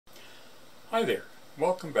Hi there,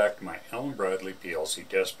 welcome back to my Allen Bradley PLC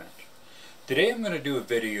test bench. Today I'm going to do a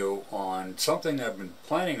video on something I've been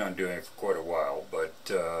planning on doing for quite a while, but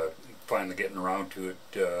finally getting around to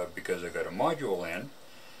it because I got a module in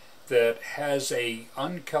that has a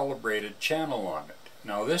uncalibrated channel on it.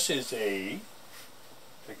 Now this is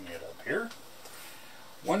picking it up here,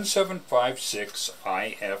 1756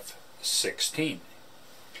 IF16.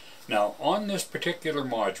 Now on this particular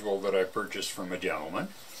module that I purchased from a gentleman,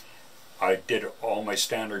 I did all my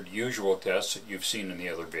standard usual tests that you've seen in the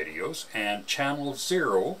other videos, and channel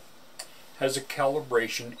 0 has a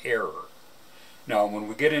calibration error. Now when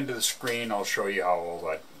we get into the screen I'll show you how all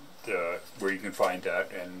that, where you can find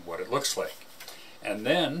that and what it looks like. And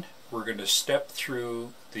then we're going to step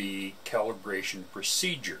through the calibration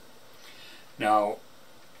procedure. Now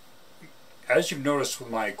as you've noticed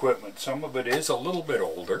with my equipment, some of it is a little bit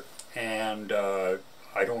older, and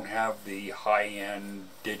I don't have the high-end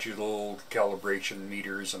digital calibration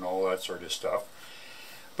meters and all that sort of stuff.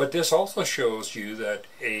 But this also shows you that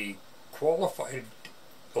a qualified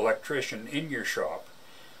electrician in your shop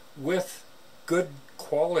with good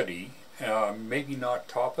quality, maybe not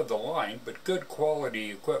top of the line, but good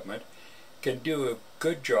quality equipment can do a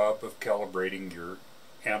good job of calibrating your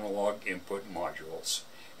analog input modules.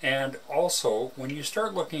 And also, when you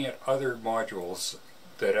start looking at other modules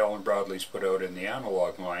that Allen Bradley's put out in the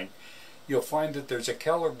analog line, you'll find that there's a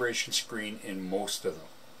calibration screen in most of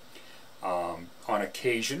them. On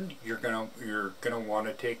occasion, you're gonna want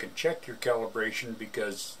to take and check your calibration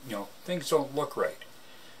because things don't look right,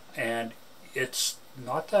 and it's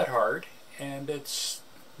not that hard, and it's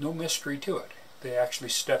no mystery to it. They actually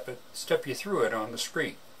step you through it on the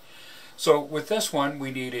screen. So with this one,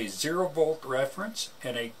 we need a 0 volt reference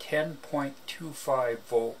and a 10.25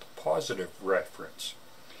 volt positive reference.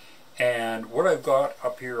 And what I've got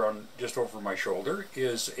up here on just over my shoulder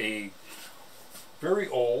is a very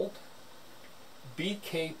old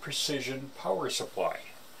BK Precision power supply.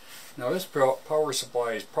 Now this power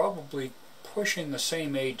supply is probably pushing the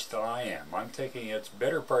same age that I am. I'm thinking it's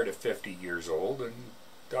better part of 50 years old, and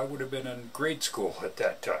I would have been in grade school at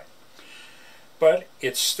that time. But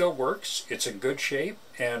it still works, it's in good shape,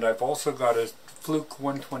 and I've also got a Fluke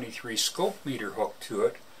 123 Scopemeter hooked to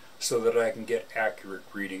it so that I can get accurate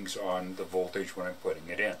readings on the voltage when I'm putting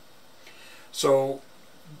it in. So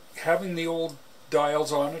having the old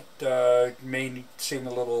dials on it may seem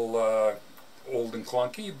a little old and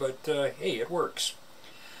clunky, but hey, it works.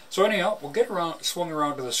 So anyhow, we'll get swung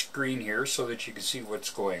around to the screen here so that you can see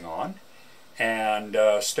what's going on and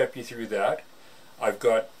step you through that. I've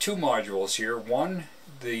got two modules here. One,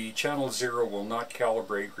 the channel 0 will not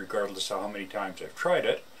calibrate regardless of how many times I've tried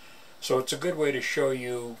it. So it's a good way to show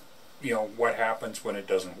you, what happens when it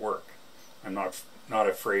doesn't work. I'm not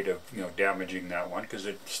afraid of damaging that one because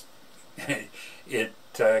it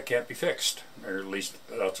can't be fixed, or at least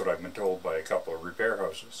that's what I've been told by a couple of repair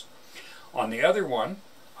houses. On the other one,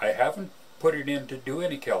 I haven't put it in to do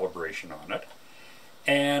any calibration on it,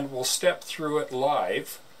 and we'll step through it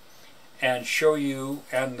live and show you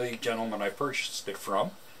and the gentleman I purchased it from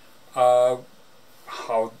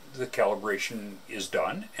how the calibration is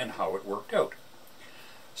done and how it worked out.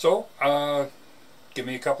 So give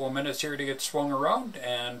me a couple of minutes here to get swung around,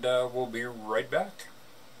 and we'll be right back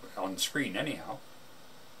on the screen anyhow.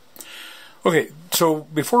 Okay, so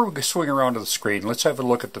before we swing around to the screen, let's have a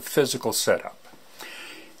look at the physical setup.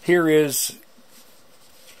 Here is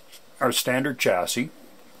our standard chassis.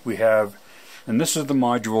 We have, and this is the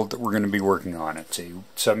module that we're going to be working on. It's a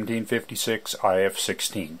 1756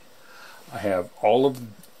 IF16. I have all of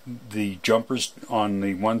the jumpers on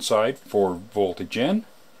the one side for voltage in.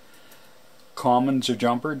 Commons are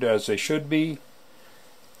jumpered as they should be.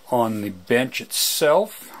 On the bench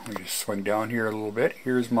itself, let me just swing down here a little bit.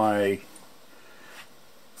 Here's my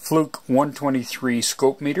Fluke 123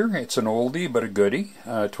 Scopemeter. It's an oldie but a goodie,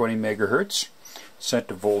 20 megahertz, set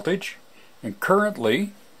to voltage. And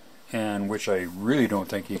currently, and which I really don't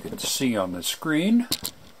think you can see on the screen,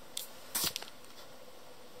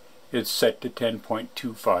 it's set to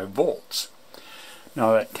 10.25 volts.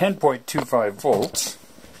 Now that 10.25 volts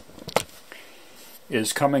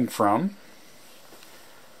is coming from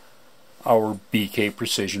our BK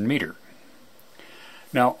Precision meter.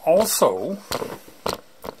 Now also,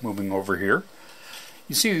 moving over here,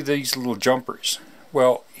 you see these little jumpers.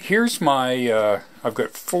 Well, here's my, I've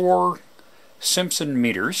got 4 Simpson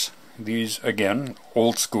meters. These, again,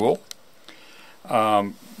 old school,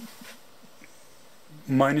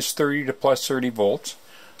 minus 30 to plus 30 volts.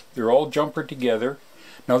 They're all jumpered together.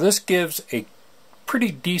 Now this gives a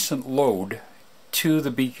pretty decent load to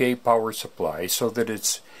the BK power supply so that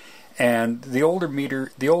it's And the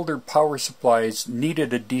older power supplies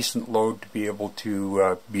needed a decent load to be able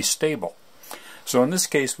to be stable. So in this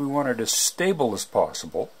case, we want it as stable as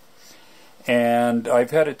possible. And I've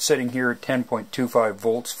had it sitting here at 10.25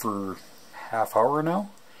 volts for half hour now,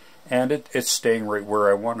 and it's staying right where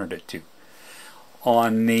I wanted it to.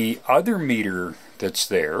 On the other meter that's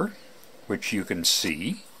there, which you can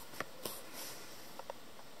see,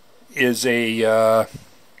 is a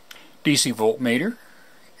DC voltmeter,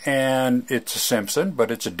 and it's a Simpson, but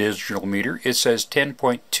it's a digital meter. It says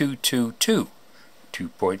 10.222,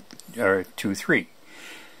 2.23.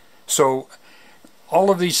 So all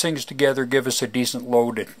of these things together give us a decent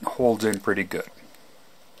load. It holds in pretty good.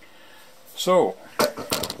 So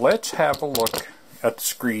let's have a look at the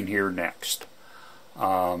screen here next.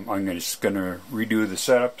 I'm just going to redo the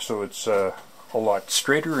setup so it's a lot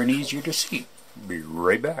straighter and easier to see. Be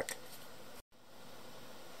right back.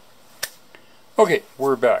 Okay,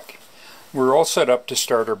 we're back. We're all set up to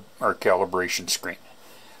start our calibration screen.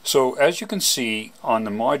 So as you can see on the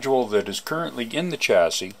module that is currently in the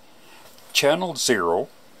chassis, channel 0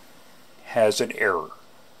 has an error.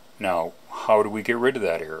 Now, how do we get rid of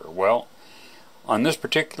that error? Well, on this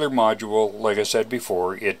particular module, like I said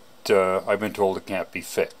before, I've been told it can't be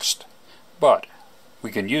fixed. But we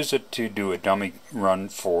can use it to do a dummy run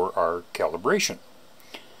for our calibration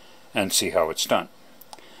and see how it's done.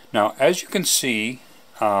 Now, as you can see,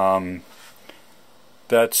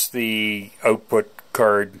 that's the output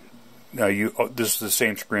card. Now, this is the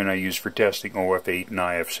same screen I use for testing OF8 and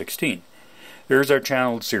IF16. There's our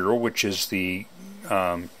channel 0, which is the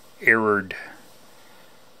errored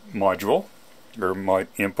module, or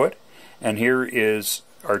input, and here is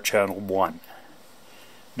our channel 1.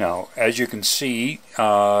 Now, as you can see,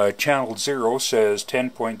 channel 0 says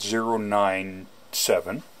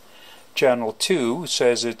 10.097. Channel 2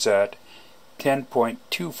 says it's at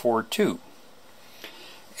 10.242.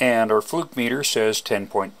 And our fluke meter says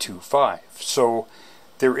 10.25. So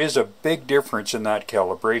there is a big difference in that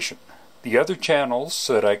calibration. The other channels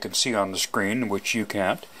that I can see on the screen, which you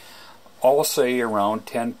can't, all say around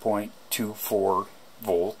 10.24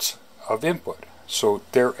 volts of input. So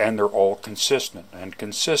they're all consistent, and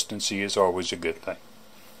consistency is always a good thing.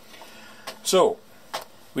 So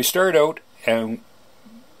we start out and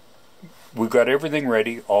we've got everything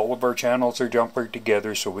ready. All of our channels are jumpered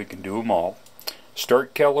together so we can do them all.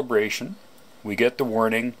 Start calibration. We get the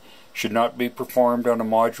warning, should not be performed on a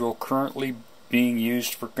module currently being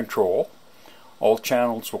used for control. All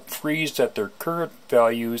channels will freeze at their current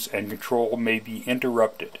values and control may be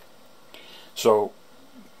interrupted. So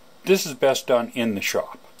this is best done in the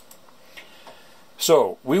shop.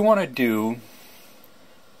 So we want to do,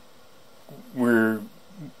 we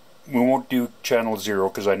won't do channel 0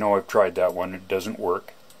 because I know I've tried that one, it doesn't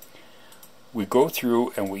work. We go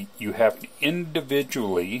through and you have to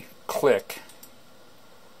individually click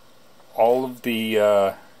all of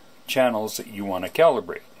the channels that you want to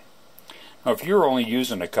calibrate. Now if you're only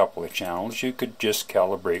using a couple of channels, you could just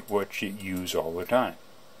calibrate what you use all the time.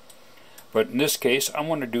 But in this case, I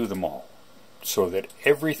want to do them all so that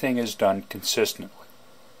everything is done consistently.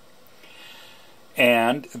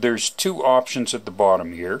 And there's two options at the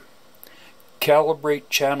bottom here. Calibrate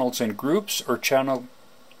channels in groups or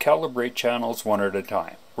calibrate channels one at a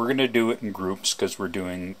time. We're going to do it in groups because we're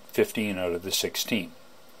doing 15 out of the 16.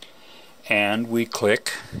 And we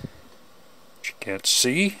click, which you can't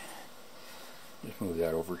see, just move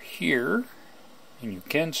that over here, and you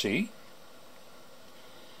can see.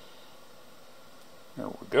 There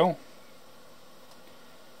we go.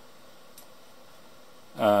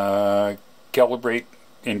 Calibrate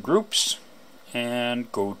in groups and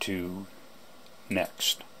go to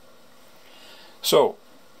next. So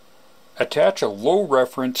attach a low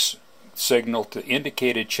reference signal to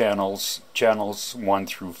indicated channels 1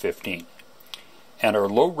 through 15, and our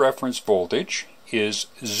low reference voltage is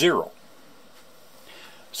 0.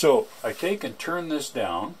 So I take and turn this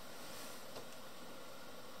down,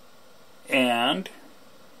 and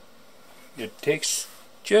it takes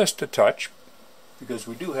just a touch because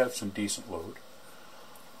we do have some decent load.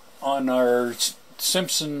 On our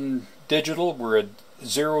Simpson digital we're at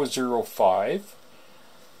 005,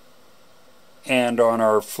 and on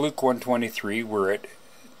our Fluke 123 we're at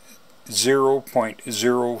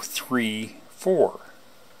 0.034.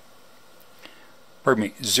 Pardon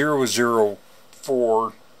me,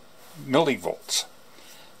 004 millivolts.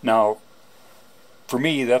 Now, for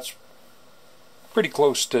me, that's pretty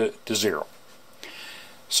close to 0.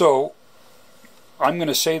 So, I'm going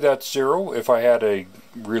to say that's 0. If I had a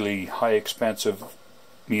really high expensive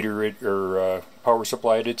meter or power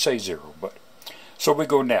supply, it'd say 0. But so we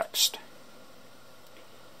go next.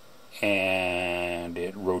 and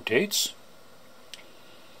it rotates,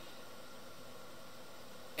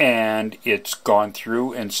 and it's gone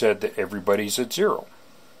through and said that everybody's at 0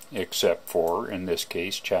 except for, in this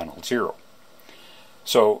case, channel 0.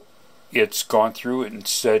 So it's gone through and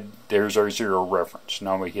said there's our 0 reference.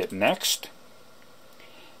 Now we hit next,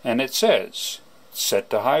 and it says set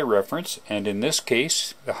to high reference, and in this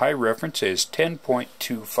case the high reference is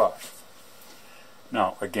 10.25.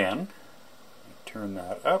 Now again, turn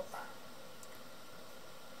that up.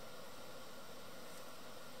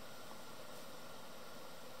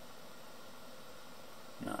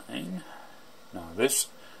 Now this,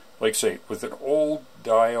 like I say, with an old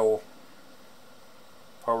dial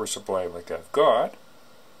power supply like I've got,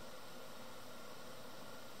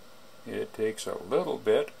 it takes a little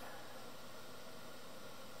bit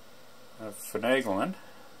of finagling.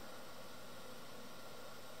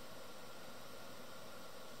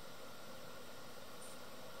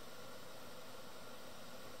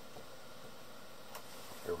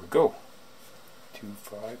 There we go.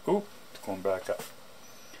 2.5. Oh, it's going back up.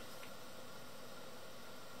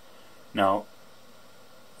 Now,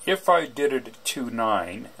 if I did it at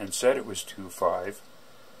 2.9 and said it was 2.5,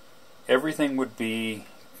 everything would be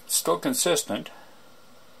still consistent,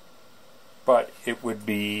 but it would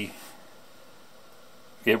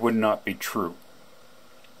not be true.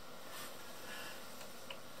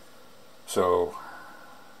 So,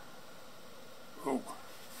 ooh.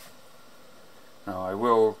 Now I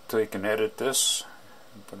will take and edit this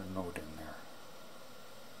and put a note in there.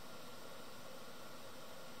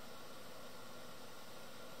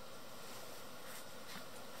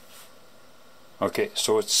 Okay,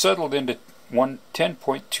 so it's settled into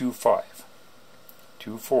 10.25,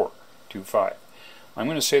 24, 25. I'm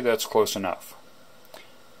going to say that's close enough.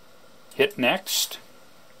 Hit next.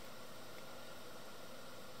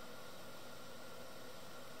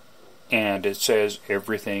 And it says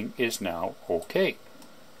everything is now okay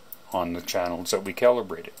on the channels that we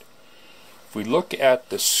calibrated. If we look at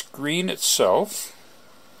the screen itself,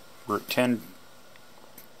 we're at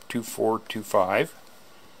 10.2425.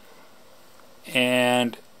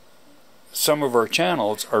 And some of our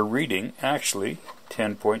channels are reading actually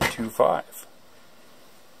 10.25,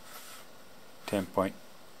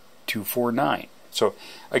 10.249. So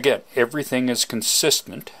again, everything is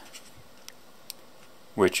consistent,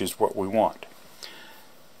 which is what we want.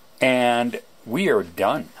 And we are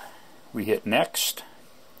done. We hit next,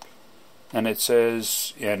 and it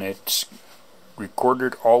says, and it's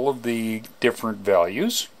recorded all of the different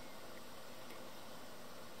values.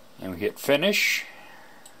 And we hit finish.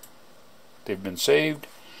 They've been saved.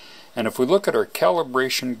 And if we look at our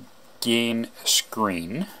calibration gain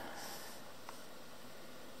screen,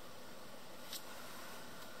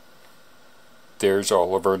 there's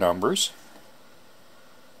all of our numbers,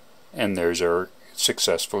 and there's our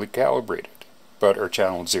successfully calibrated, but our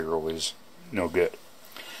channel 0 is no good.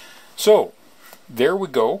 So there we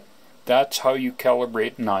go. That's how you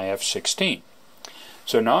calibrate an IF16.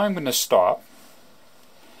 So now I'm going to stop,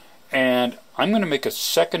 and I'm going to make a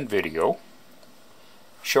second video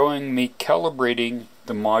showing me calibrating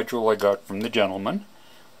the module I got from the gentleman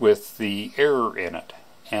with the error in it,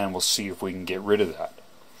 and we'll see if we can get rid of that.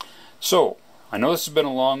 So I know this has been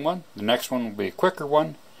a long one. The next one will be a quicker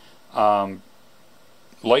one.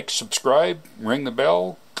 Like, subscribe, ring the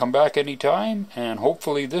bell, come back anytime, and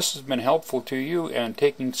hopefully this has been helpful to you and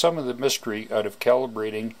taking some of the mystery out of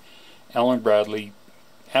calibrating Allen Bradley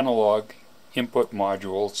analog input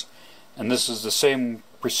modules. And this is the same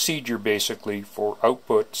procedure basically for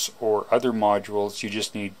outputs or other modules. You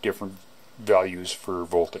just need different values for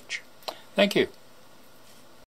voltage. Thank you.